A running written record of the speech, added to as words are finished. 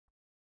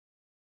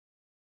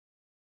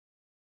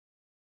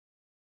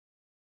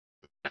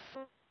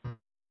Hello,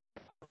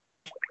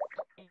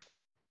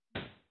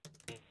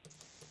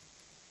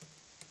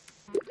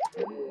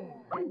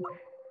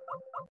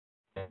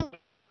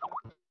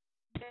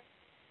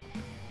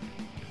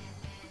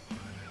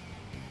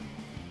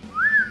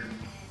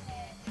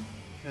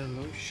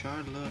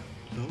 Charlotte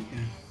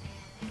Logan.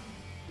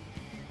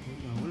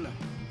 Hola, hola.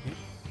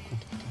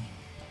 Contestar.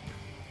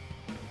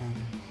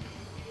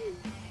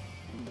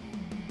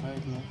 Hi,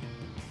 Logan.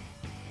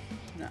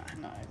 Nah.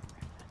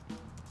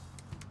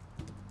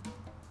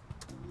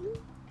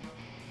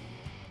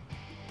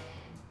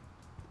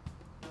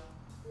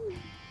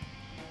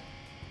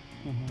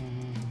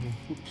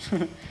 Ups.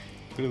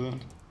 Perdón.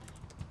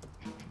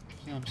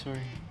 I'm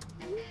sorry.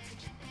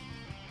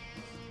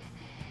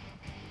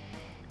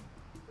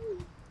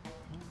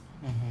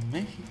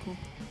 México.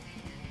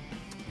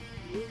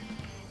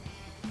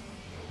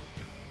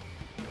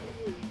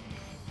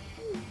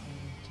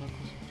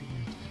 Tacos y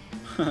pimientos.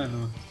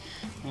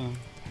 No.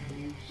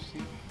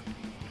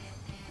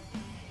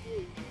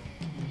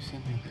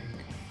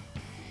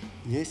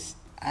 Yes,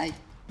 I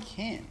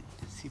can.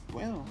 Si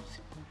puedo.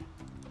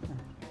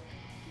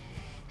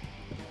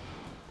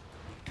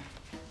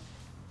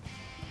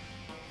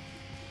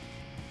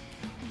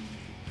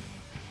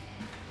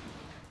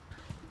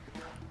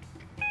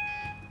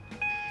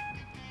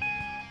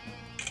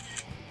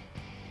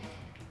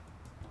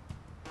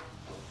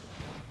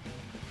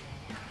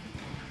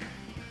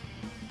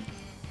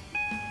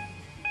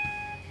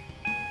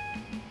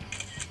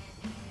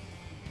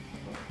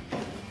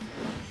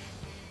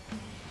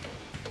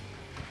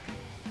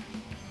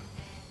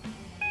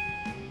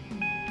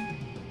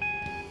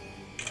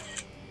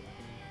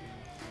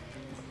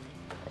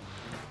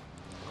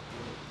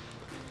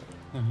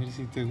 A ver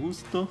si te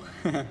gusto.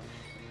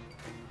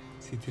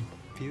 Si te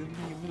pido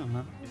una, yo me la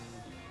mando.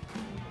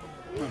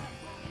 Bueno.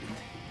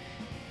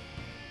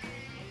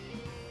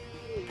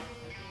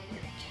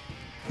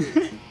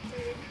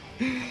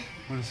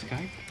 Want to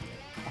Skype?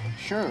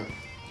 Sure.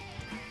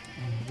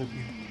 Look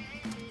here.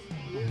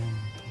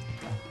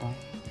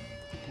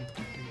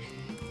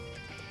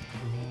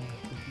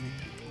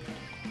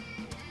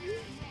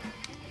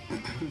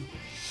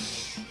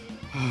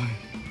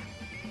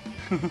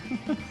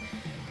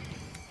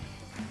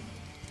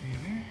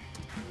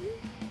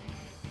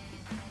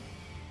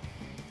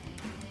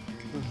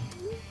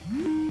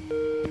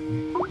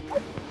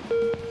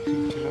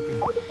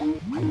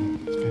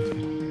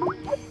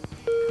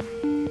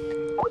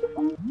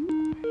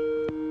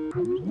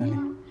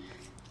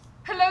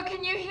 Hello,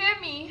 can you hear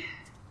me?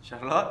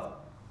 Charlotte?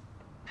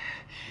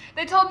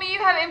 They told me you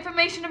have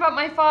information about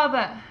my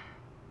father.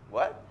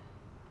 What?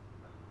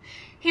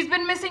 He's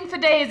been missing for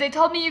days. They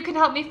told me you can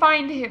help me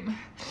find him.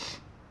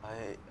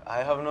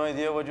 I have no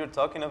idea what you're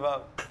talking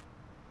about.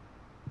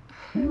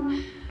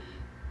 No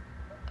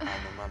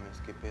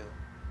mames, qué pedo.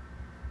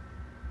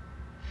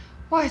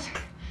 What?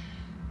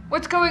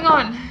 What's going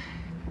on?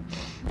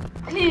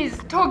 Please,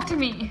 talk to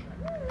me.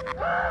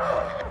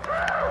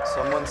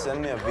 Someone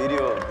sent me a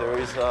video. There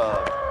is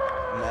a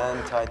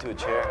man tied to a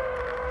chair.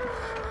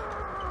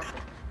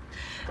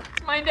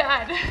 It's my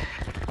dad.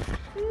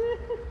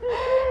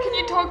 Can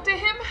you talk to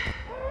him?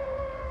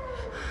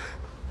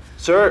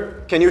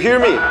 Sir, can you hear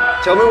me?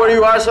 Tell me where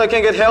you are so I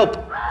can get help.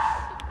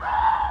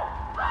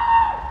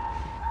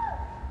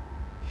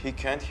 He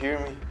can't hear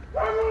me.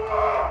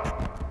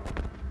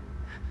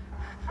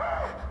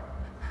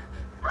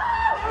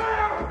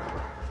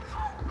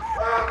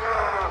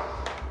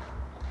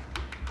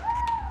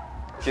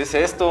 ¿Qué es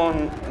esto?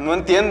 No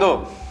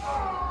entiendo.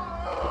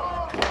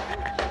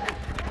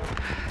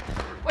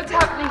 What's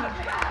happening?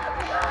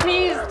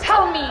 Please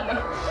tell me.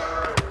 I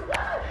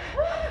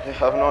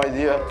have no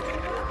idea.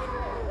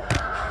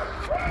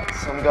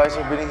 Some guys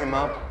are beating him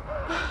up.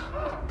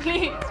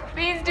 Please,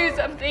 please do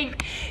something.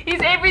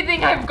 He's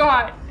everything I've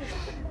got.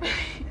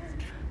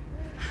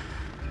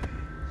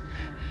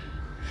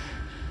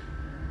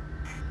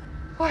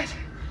 What?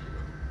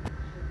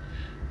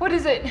 What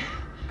is it?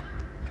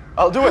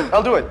 I'll do it.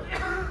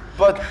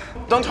 But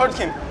don't hurt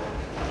him.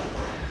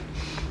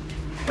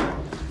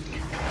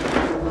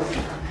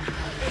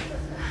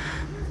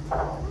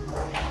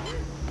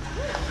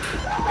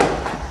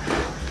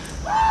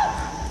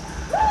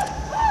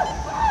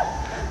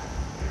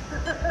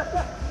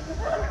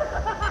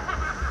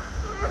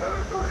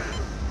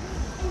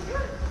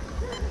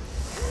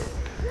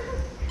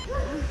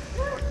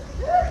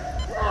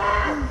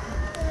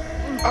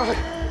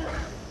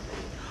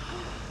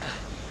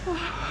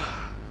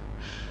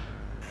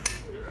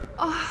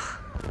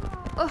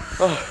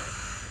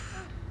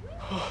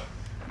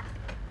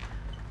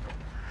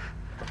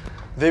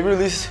 They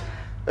released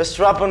a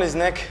strap on his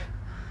neck.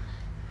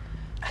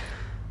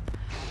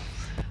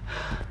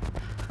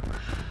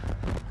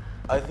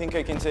 I think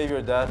I can save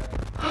your dad.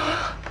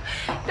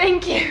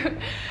 Thank you.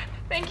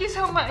 Thank you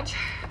so much.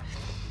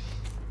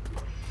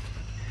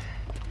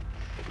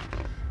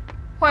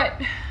 What?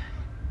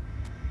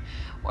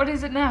 What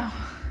is it now?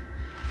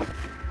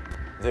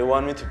 They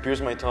want me to pierce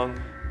my tongue.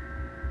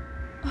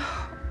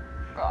 Oh,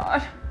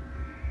 God.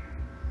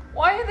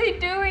 Why are they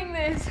doing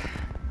this?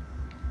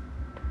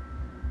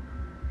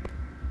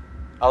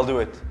 I'll do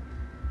it.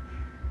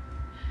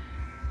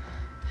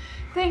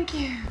 Thank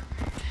you.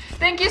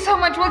 Thank you so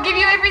much. We'll give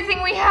you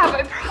everything we have,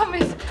 I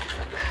promise.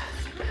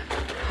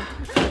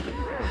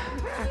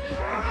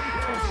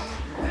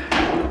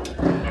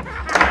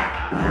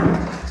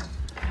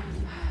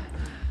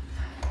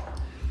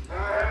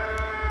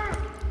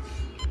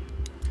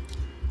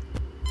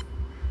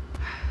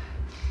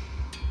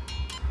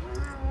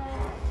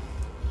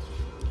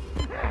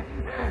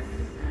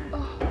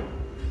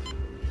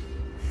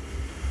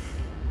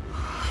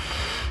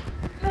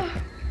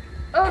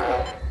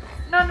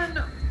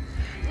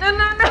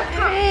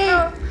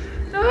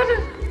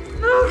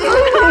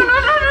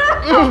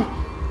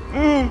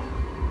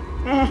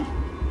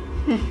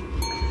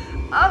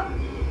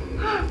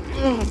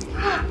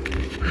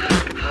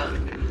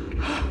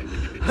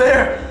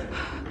 There!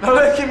 Now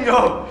let him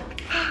go!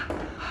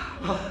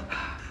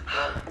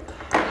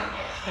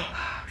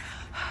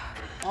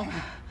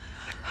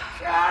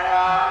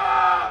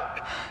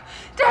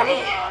 Daddy!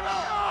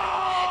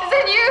 Is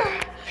that you?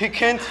 He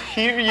can't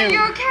hear you. Are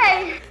you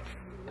okay?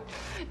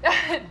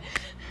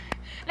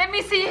 Let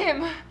me see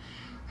him.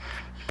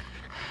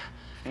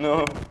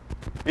 No,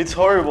 it's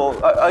horrible.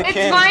 I can't.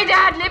 It's my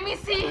dad. Let me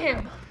see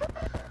him.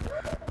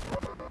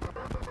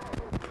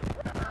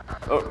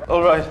 Oh,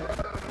 all right.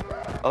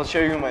 I'll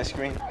show you my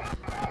screen.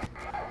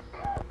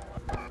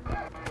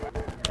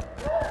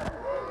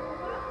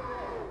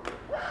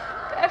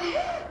 Daddy.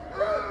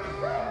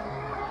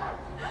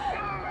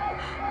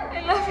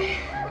 I love you.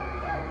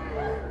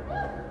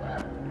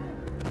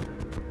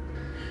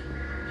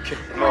 Okay.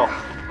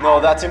 No,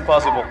 that's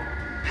impossible.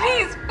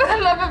 Please, for the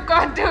love of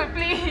God, do it,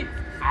 please.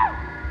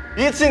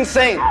 It's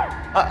insane.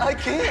 I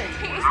can't.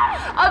 Please,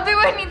 I'll do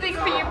anything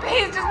for you.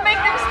 Please, just make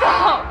them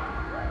stop.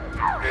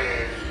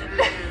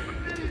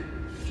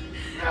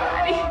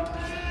 Daddy.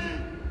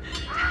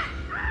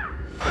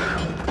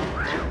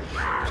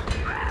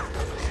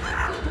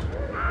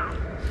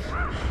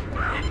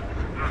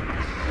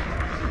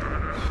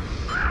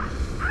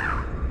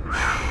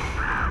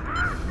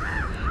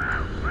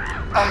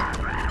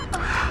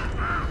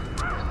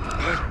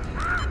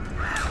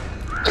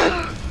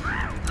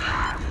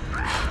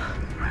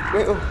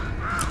 Wait, what?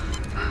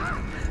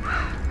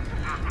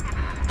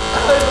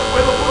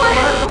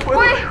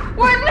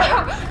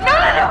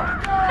 No,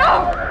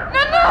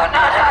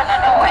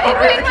 wait,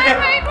 Daddy.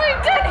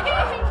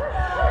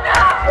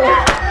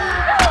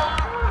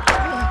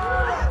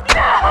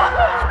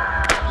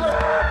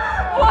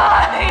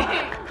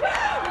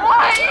 Why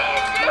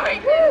are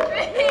you doing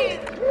this?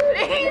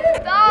 Please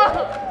stop.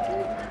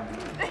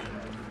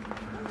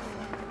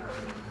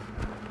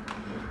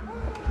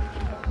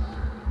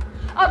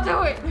 I'll do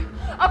it.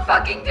 I'll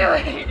fucking do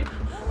it.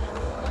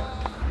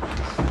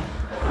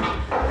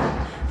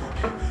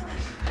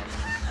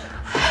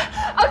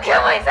 I'll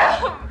kill myself.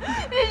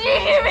 Did you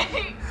hear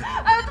me?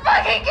 I'll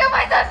fucking kill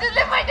myself. Just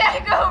let my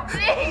dad go,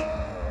 please.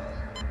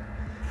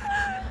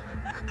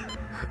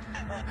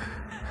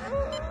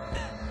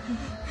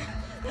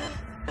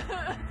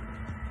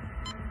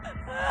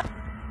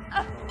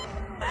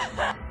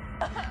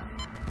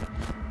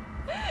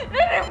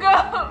 Let him go.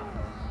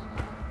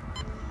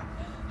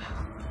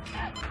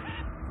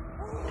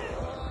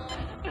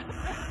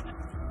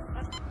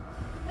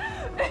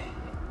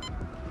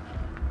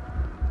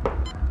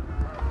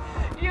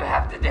 You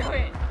have to do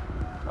it.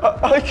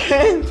 I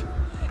can't.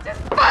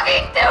 Just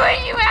fucking do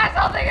it, you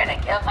asshole. They're gonna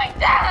kill my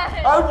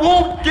dad. I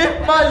won't give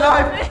my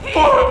life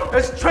for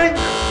a stranger.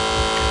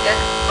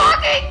 Just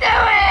fucking do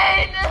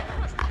it.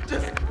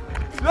 Just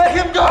let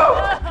him go.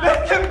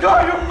 Let him go,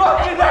 you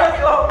fucking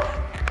asshole.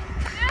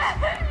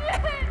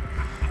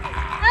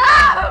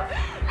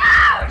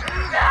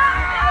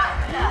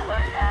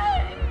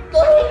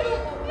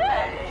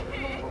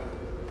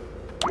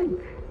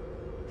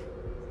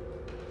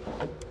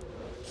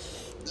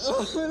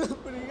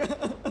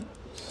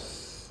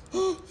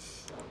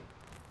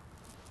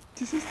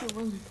 ¿Qué es esto,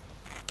 madre?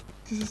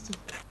 ¿Qué es esto?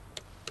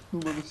 No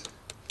mames.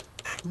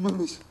 No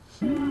mames.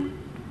 No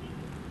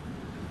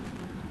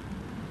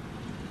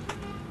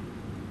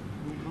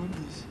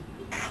mames.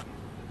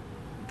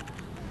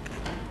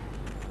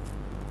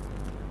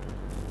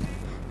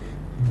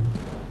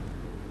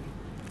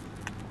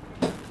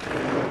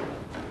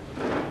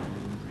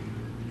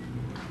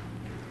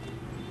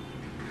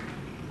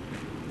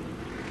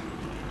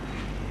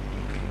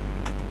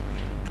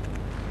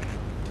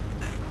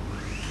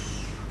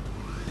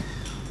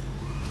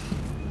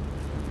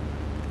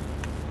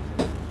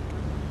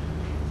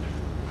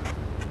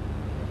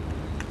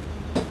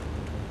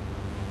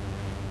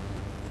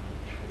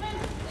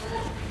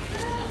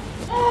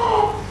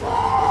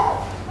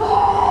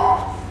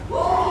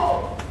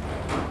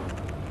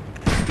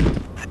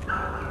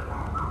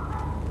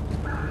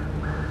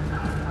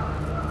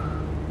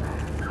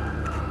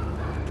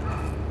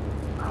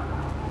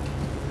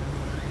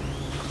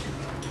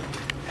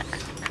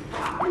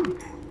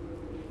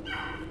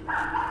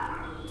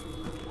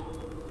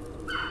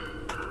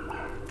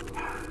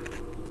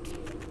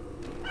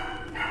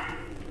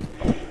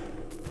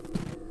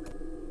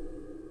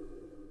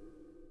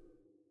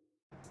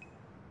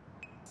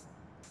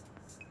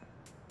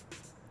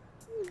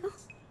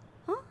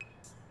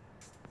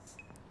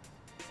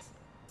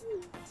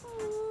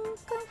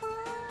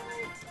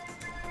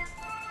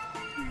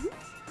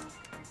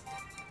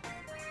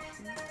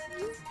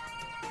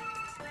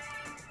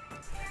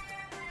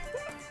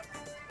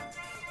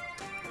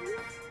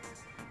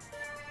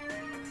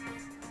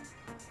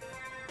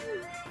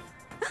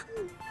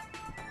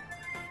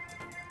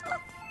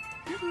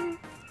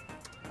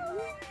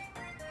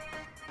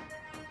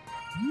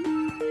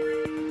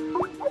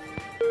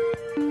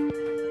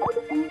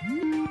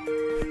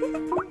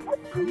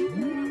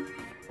 Hello.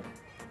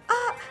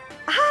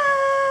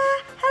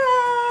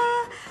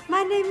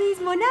 My name is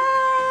Mona.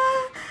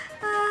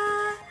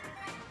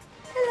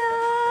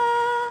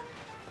 Hello.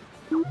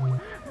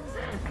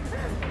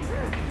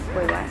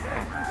 Wait, what?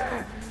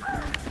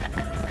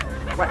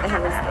 What the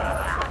hell is this?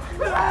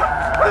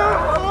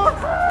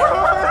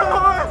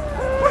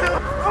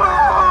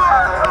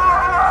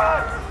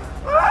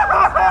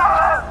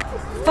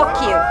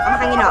 Fuck you. I'm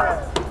hanging up.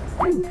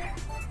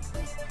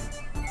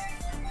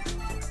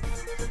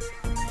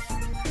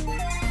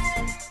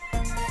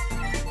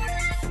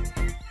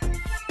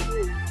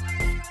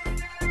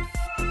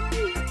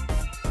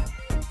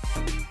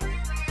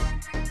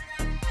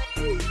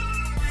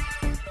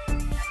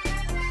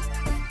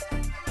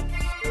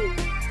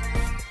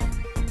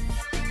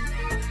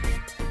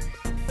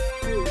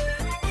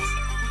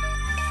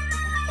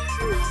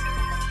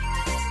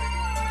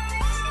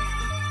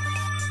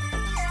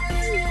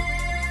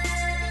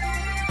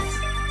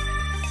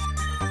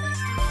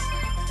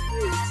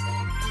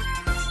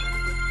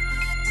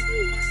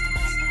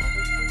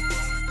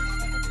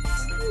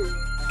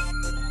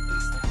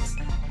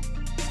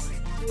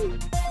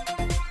 Mm.